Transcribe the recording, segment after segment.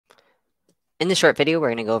In this short video, we're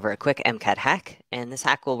going to go over a quick MCAT hack, and this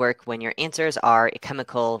hack will work when your answers are a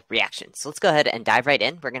chemical reaction. So let's go ahead and dive right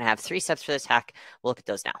in. We're going to have 3 steps for this hack. We'll look at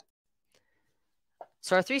those now.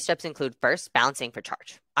 So our 3 steps include first, balancing for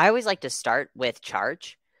charge. I always like to start with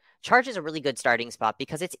charge. Charge is a really good starting spot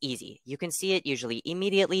because it's easy. You can see it usually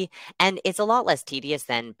immediately, and it's a lot less tedious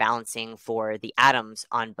than balancing for the atoms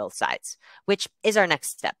on both sides, which is our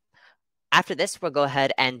next step. After this, we'll go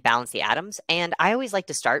ahead and balance the atoms, and I always like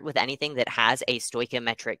to start with anything that has a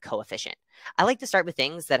stoichiometric coefficient. I like to start with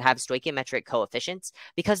things that have stoichiometric coefficients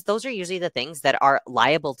because those are usually the things that are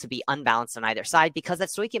liable to be unbalanced on either side because that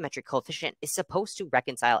stoichiometric coefficient is supposed to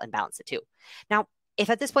reconcile and balance the two. Now, if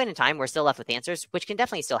at this point in time we're still left with answers, which can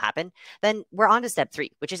definitely still happen, then we're on to step 3,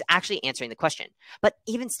 which is actually answering the question. But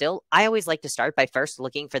even still, I always like to start by first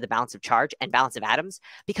looking for the balance of charge and balance of atoms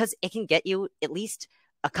because it can get you at least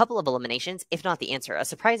a couple of eliminations, if not the answer, a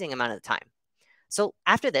surprising amount of the time. So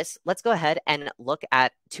after this, let's go ahead and look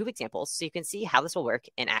at 2 examples so you can see how this will work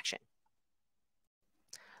in action.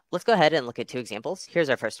 Let's go ahead and look at 2 examples. Here's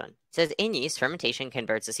our first one. It says, in yeast, fermentation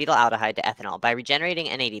converts acetaldehyde to ethanol by regenerating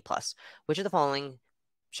NAD+. Which of the following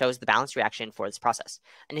shows the balanced reaction for this process?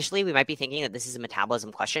 Initially, we might be thinking that this is a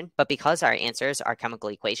metabolism question, but because our answers are chemical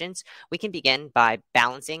equations, we can begin by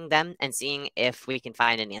balancing them and seeing if we can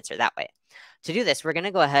find an answer that way. To do this, we're going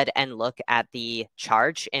to go ahead and look at the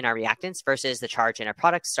charge in our reactants versus the charge in our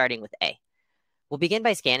products, starting with A. We'll begin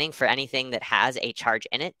by scanning for anything that has a charge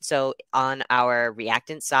in it. So on our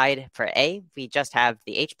reactant side for A, we just have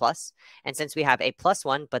the H+. And since we have a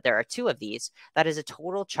 +1, but there are 2 of these, that is a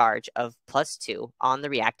total charge of +2 on the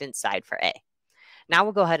reactant side for A. Now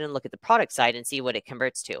we'll go ahead and look at the product side and see what it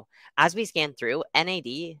converts to. As we scan through,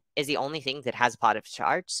 NAD is the only thing that has a positive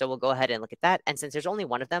charge, so we'll go ahead and look at that. And since there's only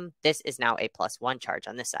one of them, this is now a +1 charge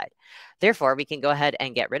on this side. Therefore, we can go ahead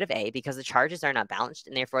and get rid of A because the charges are not balanced,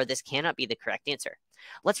 and therefore this cannot be the correct answer.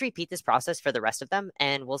 Let's repeat this process for the rest of them,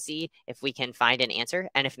 and we'll see if we can find an answer.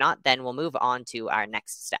 And if not, then we'll move on to our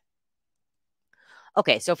next step.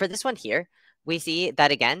 Okay, so for this one here, we see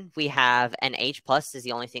that again, we have an H+ is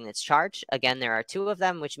the only thing that's charged. Again, there are 2 of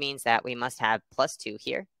them, which means that we must have +2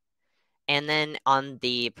 here. And then on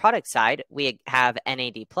the product side, we have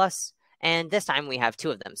NAD+, and this time we have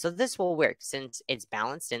 2 of them. So this will work since it's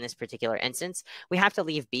balanced in this particular instance. We have to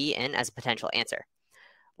leave B in as a potential answer.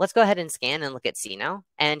 Let's go ahead and scan and look at C now.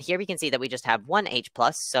 And here we can see that we just have 1 H+.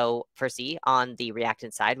 So for C, on the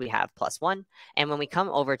reactant side, we have +1. And when we come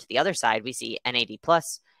over to the other side, we see NAD+,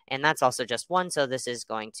 and that's also just 1. So this is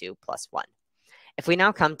going to +1. If we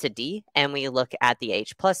now come to D and we look at the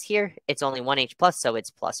H+ here, it's only 1 H+, so it's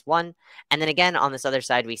 +1. And then again, on this other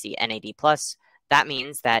side, we see NAD+. That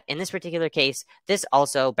means that in this particular case, this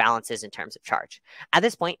also balances in terms of charge. At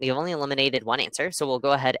this point, we've only eliminated 1 answer, so we'll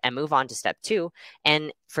go ahead and move on to step 2.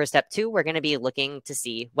 And for step 2, we're going to be looking to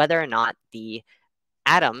see whether or not the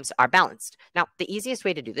atoms are balanced. Now, the easiest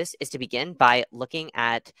way to do this is to begin by looking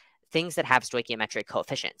at things that have stoichiometric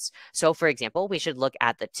coefficients. So for example, we should look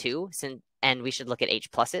at the 2 and we should look at H+,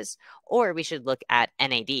 or we should look at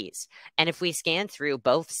NADs. And if we scan through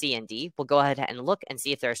both C and D, we'll go ahead and look and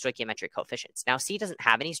see if there are stoichiometric coefficients. Now, C doesn't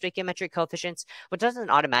have any stoichiometric coefficients, which doesn't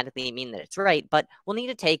automatically mean that it's right, but we'll need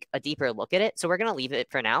to take a deeper look at it. So we're going to leave it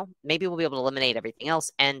for now. Maybe we'll be able to eliminate everything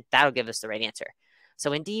else, and that'll give us the right answer.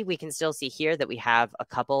 So in D, we can still see here that we have a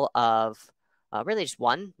couple of, really just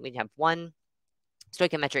one. We have 1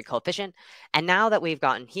 stoichiometric coefficient. And now that we've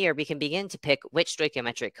gotten here, we can begin to pick which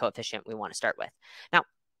stoichiometric coefficient we want to start with. Now,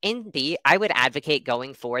 in B, I would advocate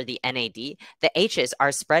going for the NAD. The H's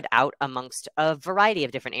are spread out amongst a variety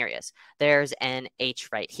of different areas. There's an H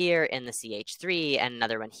right here in the CH3, and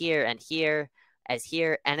another one here and here, as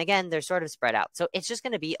here. And again, they're sort of spread out. So it's just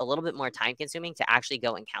going to be a little bit more time consuming to actually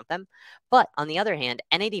go and count them. But on the other hand,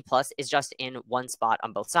 NAD+ is just in 1 spot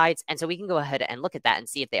on both sides. And so we can go ahead and look at that and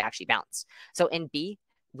see if they actually balance. So in B,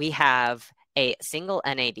 we have a single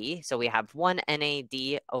NAD. So we have 1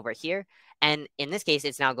 NAD over here. And in this case,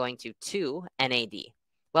 it's now going to 2 NAD.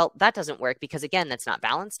 Well, that doesn't work because, again, that's not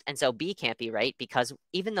balanced. And so B can't be right because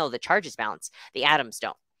even though the charge is balanced, the atoms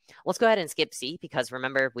don't. Let's go ahead and skip C because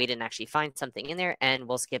remember, we didn't actually find something in there, and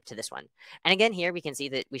we'll skip to this one. And again, here we can see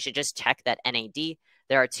that we should just check that NAD.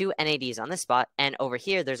 There are 2 NADs on this spot, and over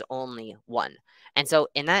here, there's only 1. And so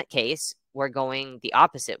in that case, we're going the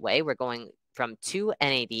opposite way. We're going from 2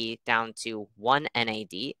 NAD down to 1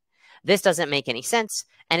 NAD. This doesn't make any sense.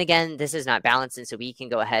 And again, this is not balanced, and so we can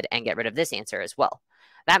go ahead and get rid of this answer as well.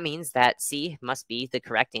 That means that C must be the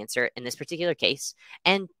correct answer in this particular case.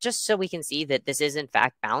 And just so we can see that this is in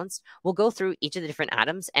fact balanced, we'll go through each of the different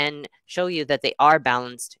atoms and show you that they are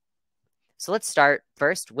balanced. So let's start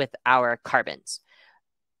first with our carbons.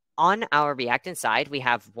 on our reactant side, we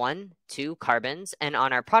have 1, 2 carbons, and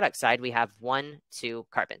on our product side, we have 1, 2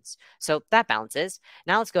 carbons. So that balances.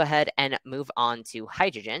 Now let's go ahead and move on to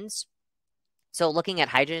hydrogens. So looking at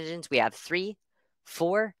hydrogens, we have 3,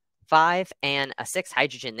 4, 5, and a 6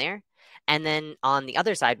 hydrogen there. And then on the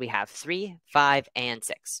other side, we have 3, 5, and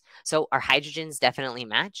 6. So our hydrogens definitely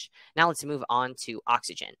match. Now let's move on to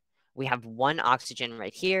oxygen. We have 1 oxygen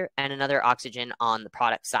right here and another oxygen on the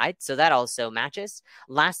product side. So that also matches.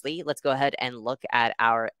 Lastly, let's go ahead and look at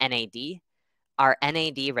our NAD. Our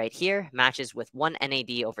NAD right here matches with 1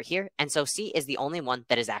 NAD over here. And so C is the only one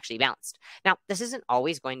that is actually balanced. Now, this isn't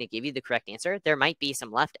always going to give you the correct answer. There might be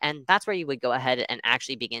some left, and that's where you would go ahead and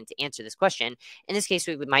actually begin to answer this question. In this case,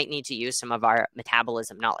 we might need to use some of our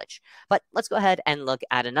metabolism knowledge. But let's go ahead and look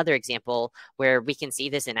at another example where we can see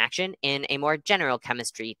this in action in a more general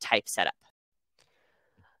chemistry type setup.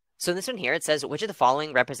 So in this one here, it says, which of the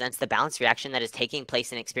following represents the balanced reaction that is taking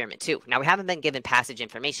place in experiment 2? Now, we haven't been given passage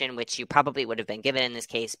information, which you probably would have been given in this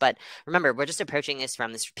case. But remember, we're just approaching this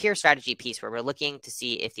from this pure strategy piece where we're looking to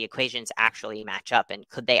see if the equations actually match up and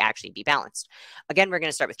could they actually be balanced. Again, we're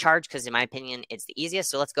going to start with charge because in my opinion, it's the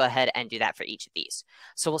easiest. So let's go ahead and do that for each of these.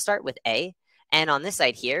 So we'll start with A. And on this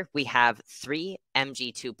side here, we have 3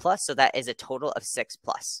 Mg2 plus. So that is a total of 6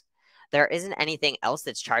 plus. There isn't anything else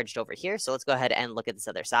that's charged over here. So let's go ahead and look at this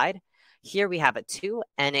other side. Here we have a 2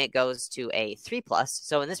 and it goes to a 3 plus.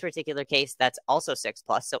 So in this particular case, that's also 6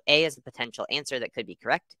 plus. So A is a potential answer that could be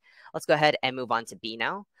correct. Let's go ahead and move on to B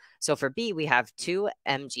now. So for B, we have 2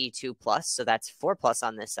 Mg2 plus. So that's 4 plus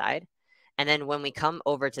on this side. And then when we come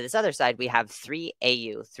over to this other side, we have 3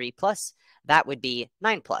 Au 3 plus. That would be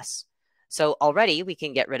 9 plus. So already we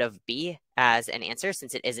can get rid of B as an answer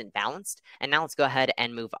since it isn't balanced. And now let's go ahead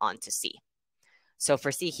and move on to C. So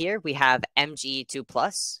for C here, we have Mg2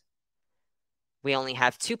 plus. We only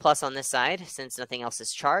have 2 plus on this side since nothing else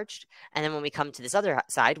is charged. And then when we come to this other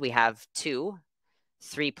side, we have 2,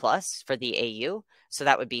 3 plus for the Au. So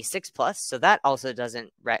that would be 6 plus. So that also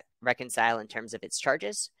doesn't reconcile in terms of its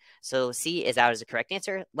charges. So C is out as a correct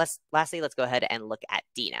answer. Lastly, let's go ahead and look at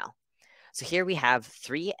D now. So here we have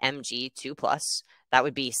 3 Mg2 plus. That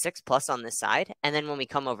would be 6 plus on this side. And then when we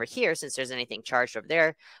come over here, since there's anything charged over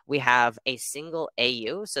there, we have a single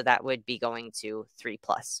Au. So that would be going to 3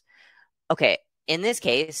 plus. Okay, in this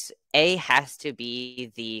case, A has to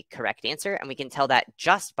be the correct answer, and we can tell that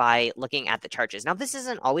just by looking at the charges. Now, this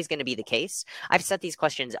isn't always going to be the case. I've set these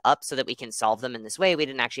questions up so that we can solve them in this way. We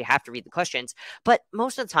didn't actually have to read the questions, but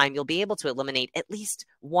most of the time, you'll be able to eliminate at least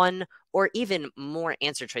one or even more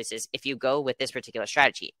answer choices if you go with this particular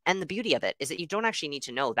strategy. And the beauty of it is that you don't actually need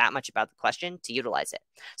to know that much about the question to utilize it.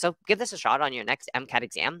 So give this a shot on your next MCAT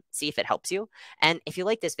exam, see if it helps you. And if you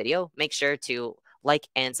like this video, make sure to like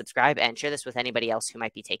and subscribe and share this with anybody else who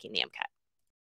might be taking the MCAT.